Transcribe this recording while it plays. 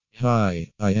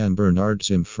Hi, I am Bernard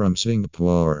Sim from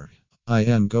Singapore. I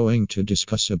am going to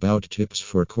discuss about tips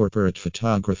for corporate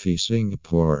photography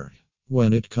Singapore.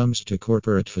 When it comes to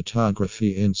corporate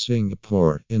photography in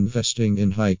Singapore, investing in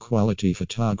high quality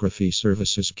photography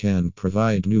services can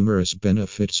provide numerous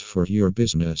benefits for your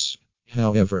business.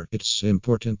 However, it's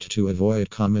important to avoid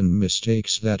common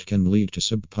mistakes that can lead to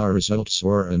subpar results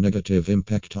or a negative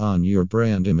impact on your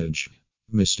brand image.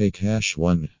 Mistake hash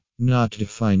 1. Not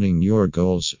defining your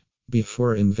goals.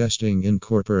 Before investing in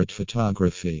corporate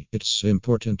photography, it's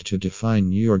important to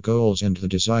define your goals and the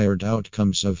desired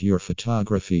outcomes of your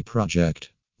photography project.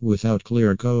 Without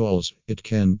clear goals, it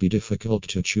can be difficult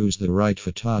to choose the right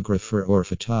photographer or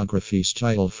photography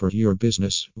style for your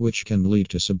business, which can lead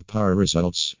to subpar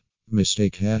results.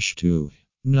 Mistake hash 2.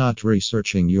 Not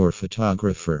researching your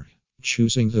photographer.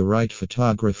 Choosing the right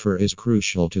photographer is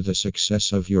crucial to the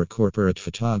success of your corporate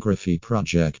photography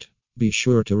project. Be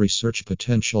sure to research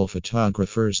potential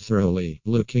photographers thoroughly,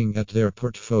 looking at their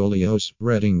portfolios,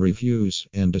 reading reviews,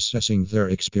 and assessing their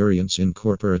experience in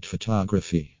corporate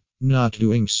photography. Not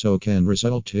doing so can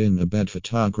result in a bad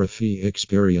photography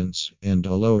experience and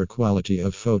a lower quality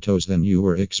of photos than you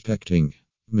were expecting.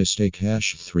 Mistake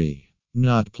hash 3.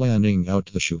 Not planning out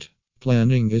the shoot.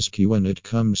 Planning is key when it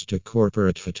comes to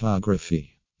corporate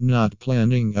photography. Not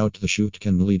planning out the shoot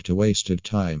can lead to wasted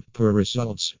time, poor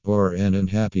results, or an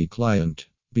unhappy client.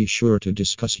 Be sure to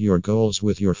discuss your goals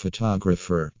with your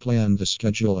photographer, plan the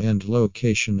schedule and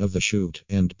location of the shoot,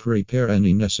 and prepare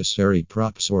any necessary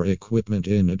props or equipment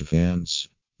in advance.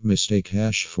 Mistake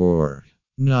hash 4.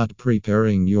 Not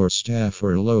preparing your staff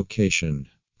or location.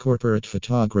 Corporate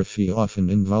photography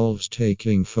often involves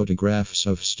taking photographs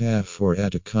of staff or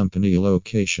at a company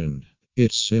location.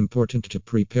 It's important to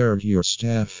prepare your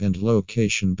staff and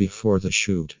location before the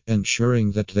shoot,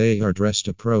 ensuring that they are dressed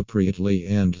appropriately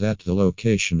and that the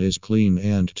location is clean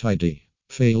and tidy.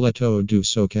 Failure to do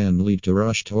so can lead to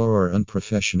rushed or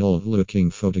unprofessional looking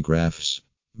photographs.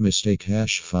 Mistake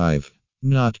hash 5.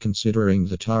 Not considering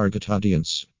the target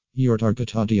audience. Your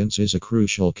target audience is a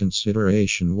crucial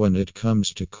consideration when it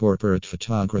comes to corporate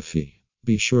photography.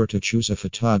 Be sure to choose a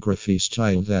photography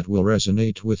style that will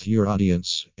resonate with your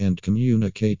audience and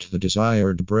communicate the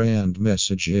desired brand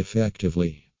message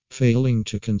effectively. Failing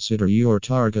to consider your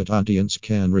target audience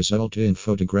can result in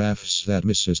photographs that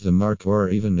misses the mark or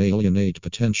even alienate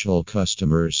potential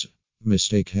customers.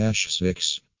 Mistake hash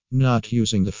 6. Not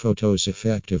using the photos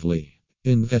effectively.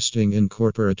 Investing in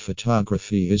corporate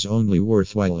photography is only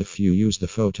worthwhile if you use the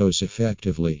photos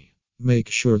effectively. Make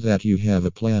sure that you have a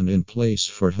plan in place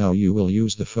for how you will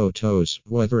use the photos,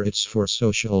 whether it's for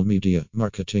social media,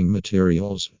 marketing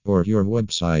materials, or your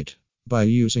website. By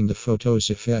using the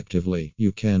photos effectively,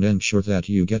 you can ensure that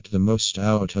you get the most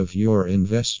out of your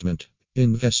investment.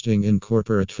 Investing in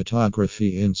corporate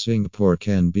photography in Singapore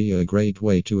can be a great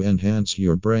way to enhance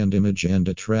your brand image and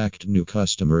attract new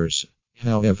customers.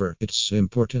 However, it's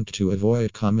important to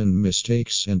avoid common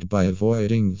mistakes, and by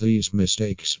avoiding these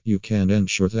mistakes, you can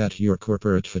ensure that your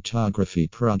corporate photography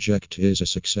project is a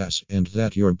success and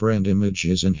that your brand image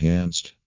is enhanced.